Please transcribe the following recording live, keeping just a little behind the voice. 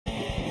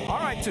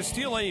right, to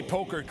steal a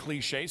poker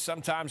cliche,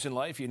 sometimes in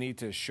life you need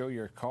to show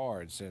your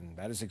cards, and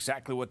that is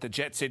exactly what the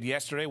Jets did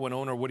yesterday when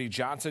owner Woody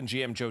Johnson,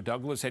 GM Joe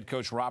Douglas, head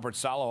coach Robert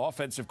Saleh,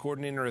 offensive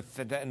coordinator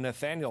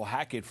Nathaniel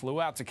Hackett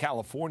flew out to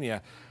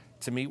California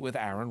to meet with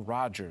Aaron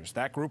Rodgers.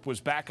 That group was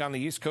back on the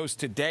East Coast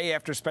today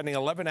after spending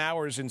 11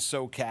 hours in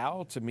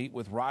SoCal to meet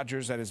with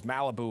Rodgers at his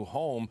Malibu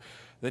home.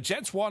 The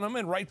Jets won him,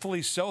 and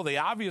rightfully so. They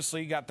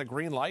obviously got the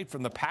green light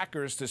from the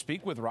Packers to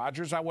speak with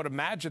Rodgers. I would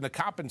imagine the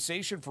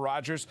compensation for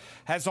Rodgers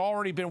has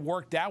already been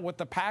worked out with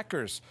the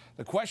Packers.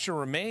 The question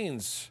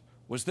remains,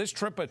 was this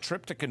trip a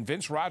trip to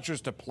convince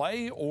Rodgers to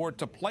play or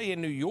to play in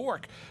New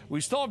York?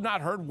 We still have not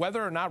heard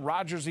whether or not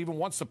Rodgers even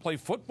wants to play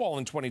football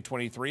in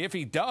 2023. If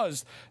he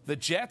does, the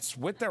Jets,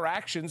 with their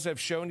actions, have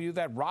shown you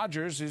that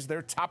Rodgers is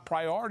their top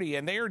priority,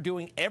 and they are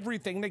doing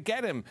everything to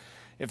get him.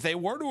 If they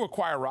were to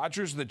acquire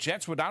Rodgers, the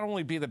Jets would not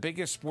only be the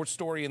biggest sports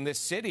story in this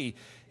city,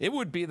 it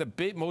would be the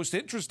most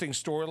interesting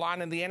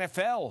storyline in the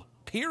NFL,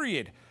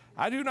 period.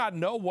 I do not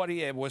know what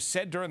was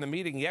said during the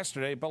meeting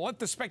yesterday, but let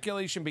the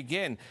speculation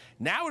begin.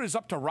 Now it is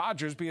up to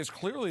Rodgers because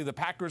clearly the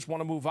Packers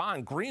want to move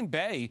on. Green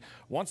Bay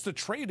wants to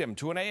trade him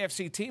to an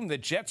AFC team. The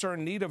Jets are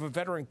in need of a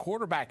veteran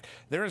quarterback.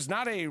 There is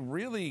not a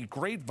really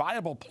great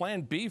viable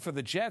plan B for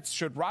the Jets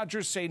should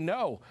Rodgers say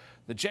no.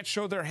 The Jets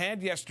showed their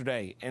hand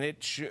yesterday, and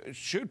it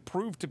should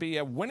prove to be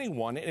a winning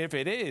one. And if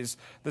it is,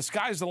 the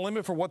sky's the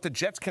limit for what the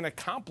Jets can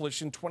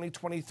accomplish in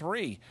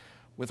 2023.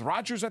 With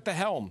Rodgers at the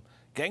helm,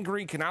 Gang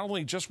Green can not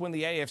only just win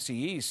the AFC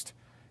East,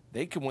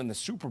 they can win the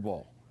Super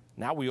Bowl.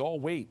 Now we all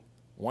wait,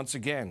 once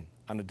again,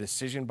 on a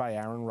decision by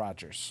Aaron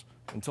Rodgers.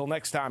 Until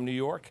next time, New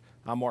York,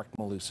 I'm Marc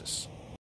Malusis.